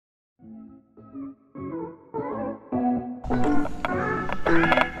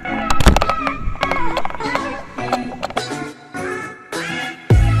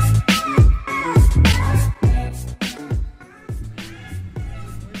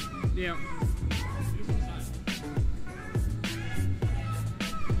Yeah.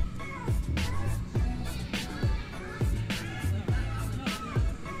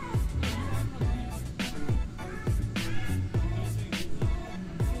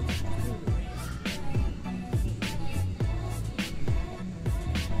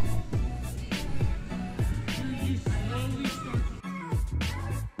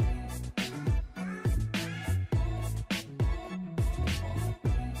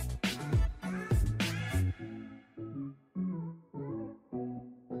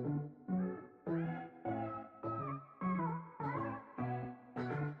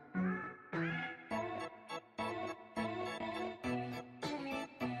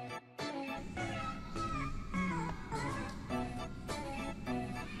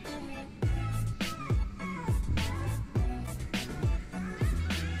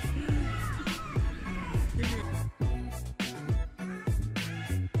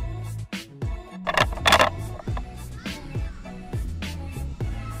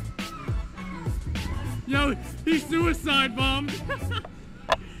 Yo, he suicide bombed.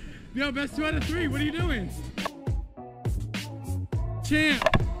 Yo, best 2 out of 3. What are you doing? Champ.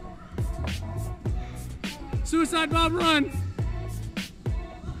 Suicide bomb run.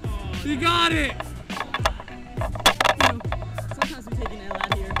 You got it. You know, sometimes we take an L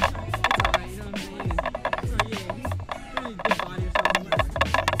out here. It's alright, you know what I'm saying? So yeah, he's really good body or something.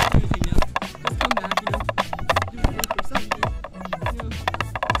 Anything else. Just come back, you know. Do a flip or something. You know,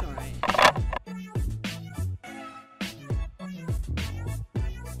 it's alright.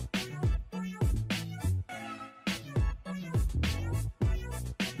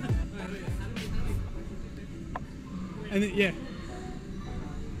 And then, yeah.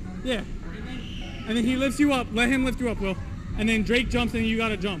 Yeah. And then he lifts you up. Let him lift you up, Will. And then Drake jumps and you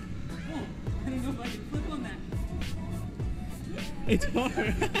gotta jump. Oh, I don't know if I can flip on that. It's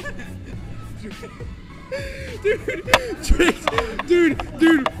hard.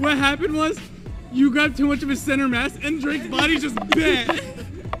 Dude, what happened was you grabbed too much of his center mass and Drake's body just bent.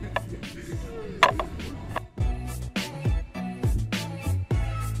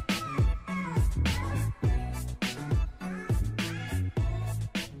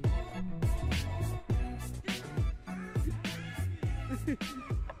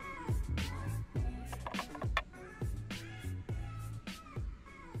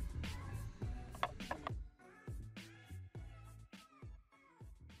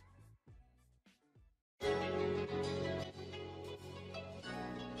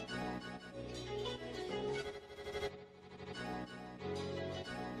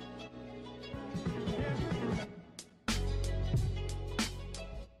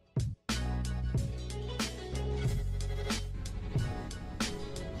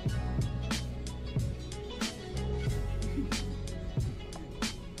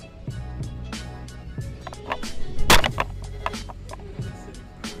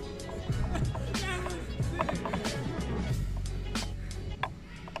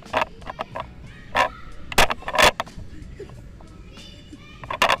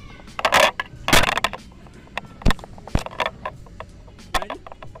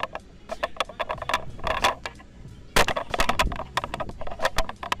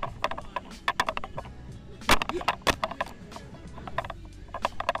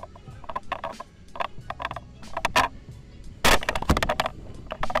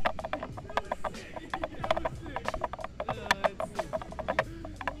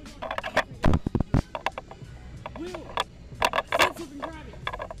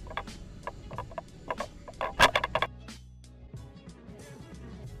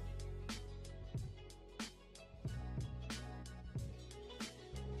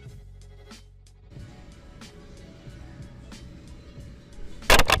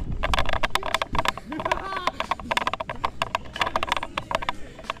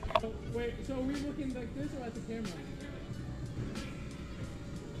 Wait, so are we looking like this or at the camera?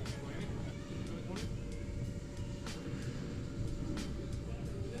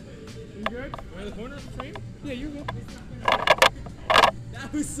 You good? Am I in the corner of the frame? Yeah, you're good.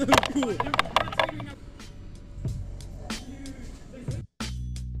 That was so cool.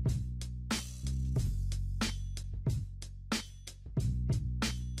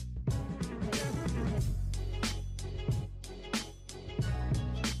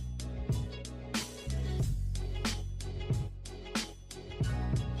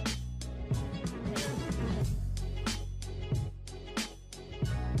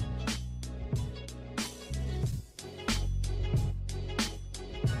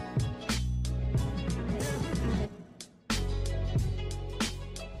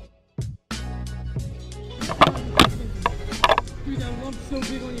 lump so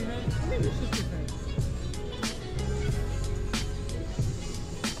big on your head. I think it's just your face.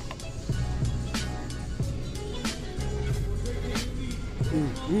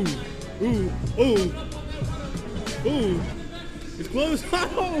 Ooh. It's close.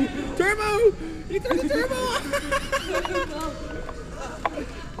 Oh, turbo! He threw the turbo!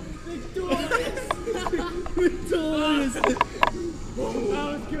 Victorious! That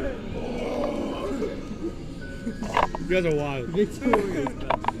was good. You guys are wild. Victorious.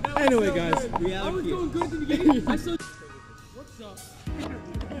 Anyway, guys. I was going good at the beginning. I saw. What's up? You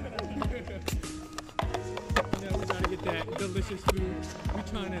know, we gotta get that delicious food. We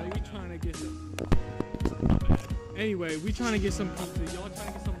trying to get some. Anyway, we trying to get some pizza. Y'all trying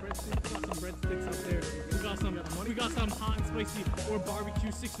to get some breadsticks? We got some breadsticks up there. We got some hot and spicy or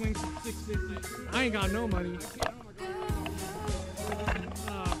barbecue 6 wings for $6.50. I ain't got no money.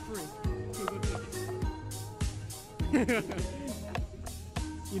 Free. So go take it.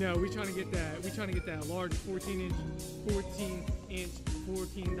 You know, we trying to get that. We trying to get that large 14-inch, $14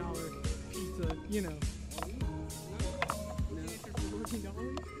 pizza. You know. $14?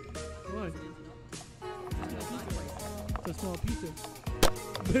 What? It's a small pizza.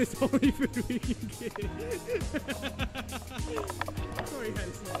 But it's the only food we can get. Sorry, had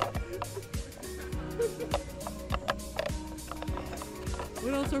to say that.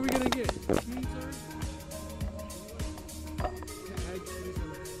 What else are we gonna get?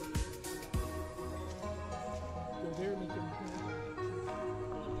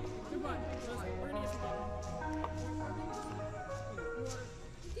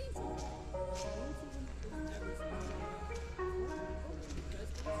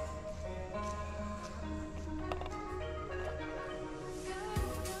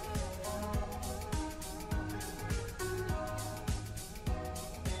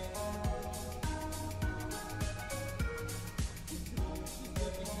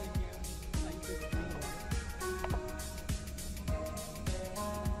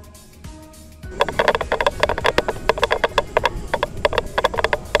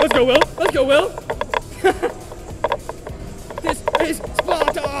 Let's go, Will. Let's go, Will. This is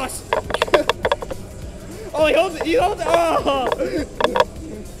Spartos. Oh, he holds it. He holds it. Oh.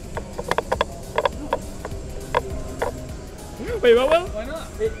 Wait, what, Will? Why not?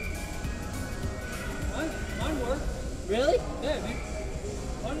 Mine worked. Really? Yeah, dude.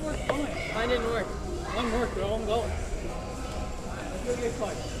 Mine worked fine. Mine didn't work. Mine worked, bro. I'm going. Let's go get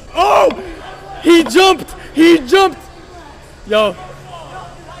caught. Oh! He jumped! He jumped! Yo.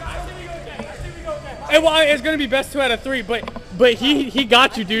 Well, it's gonna be best 2 out of 3, but he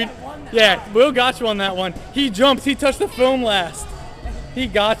got you, dude. Yeah, Will got you on that one. He jumped. He touched the foam last. He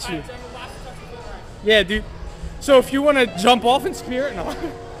got you. Yeah, dude. So if you want to jump off and spear it, no.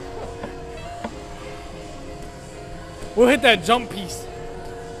 We'll hit that jump piece.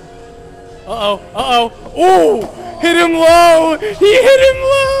 Uh-oh. Uh-oh. Ooh! Hit him low! He hit him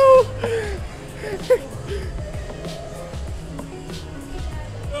low!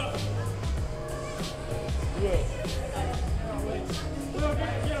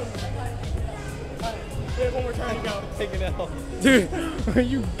 One more time to go. Take it out. Dude,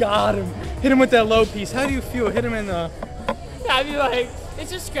 you got him. Hit him with that low piece. How do you feel? Hit him in the... Yeah, I'd be like,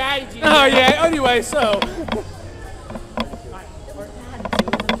 it's a strategy. Oh, yeah. Anyway, so...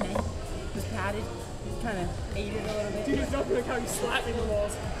 Just padded. Kind of ate it a little bit. Dude, it's not like how you slap me in the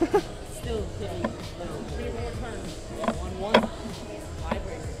walls. Still hitting. Maybe one more turn. Yeah, on one.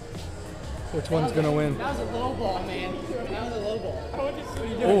 Tiebreaker. Which one's going to win? That was a low ball, man. That was a low ball.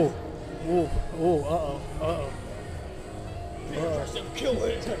 Oh. Oh, uh-oh, uh-oh. Kill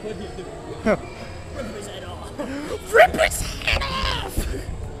it. Rip his head off. Rip his head off!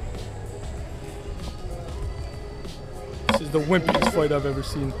 This is the wimpiest fight I've ever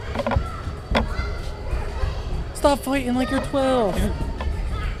seen. Stop fighting like you're 12.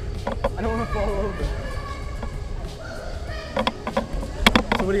 I don't want to fall over.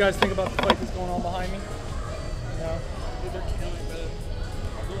 So what do you guys think about the fight that's going on behind me? No? They're killing it, brother.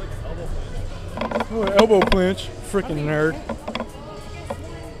 I'll do like an elbow punch. Oh, elbow clinch. Freaking nerd.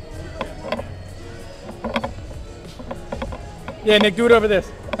 Yeah, Nick, do it over this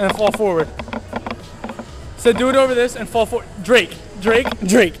and then fall forward. So do it over this and fall forward. Drake.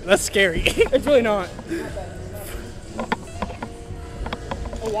 That's scary. It's really not.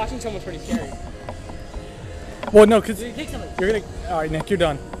 Oh, watching someone's pretty scary. Well, no, because Dude, kick somebody. you're going to... All right, Nick, you're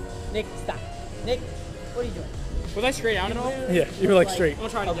done. Nick, stop. Nick, what are you doing? Was I straight out at all? Yeah, you were like straight. I'm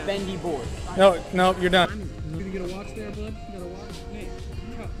trying to get a bendy board. No, you're done. You gonna get a watch there, bud? You got a watch? Nate,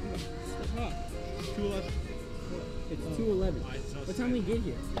 come on, step up. 211. It's 211. What time we get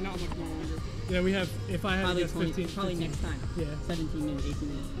here? Not much more longer. Yeah, we have. If I had Probably to guess 20, 15. probably 15. next time. Yeah. 17 minutes, 18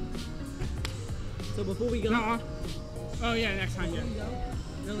 minutes. So before we go, Nuh-uh. Oh yeah, next time, yeah. before we go,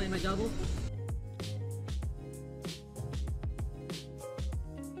 really, am I double?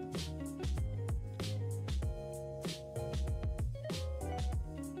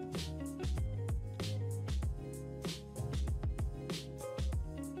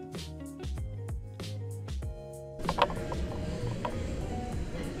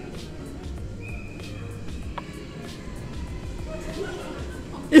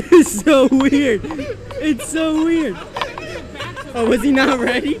 It's so weird. It's so weird. Oh, was he not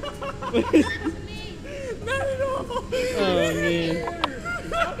ready? Not at all. Oh man.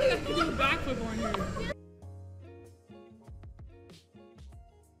 How did I do a backflip on here?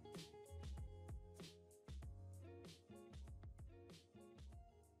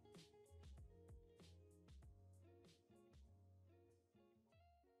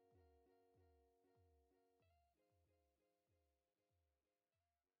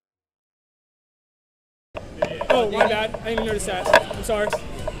 Oh, my bad. I didn't even notice that. I'm sorry.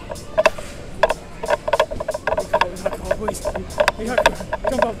 Please. We got to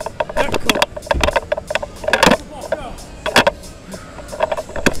jump up. That's cool.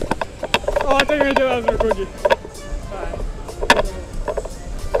 Oh, I thought you were going to do that as a rookie. Alright.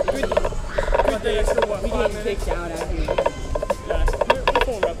 Good day, extra what? We 5 getting minutes? kicked out out here. Yeah, we're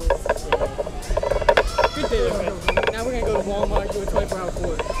full rebels. Good day, man. Now we're gonna go to Walmart and do a 24-hour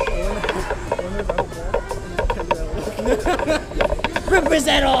court.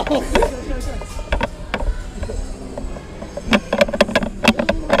 Represent all.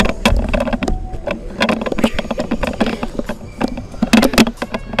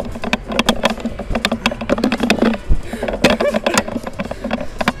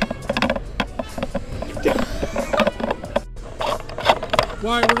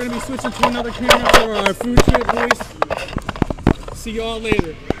 Alright, we're gonna be switching to another camera for our food trip, boys. See y'all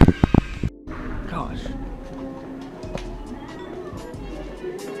later. Gosh.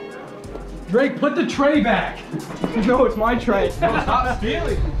 Drake, put the tray back. No, it's my tray. Stop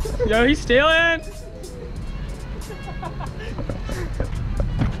stealing. Yo, he's stealing.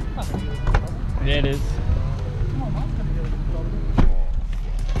 There it is.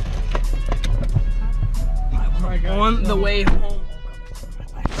 On the way home.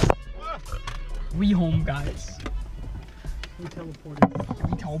 We home, guys. We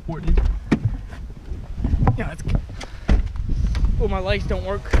teleported. Yeah, that's good. Oh, my legs don't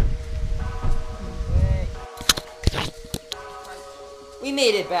work. We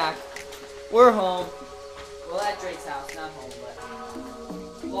made it back. We're home. Well, at Drake's house, not home,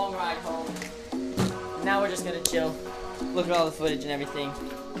 but long ride home. Now we're just gonna chill, look at all the footage and everything.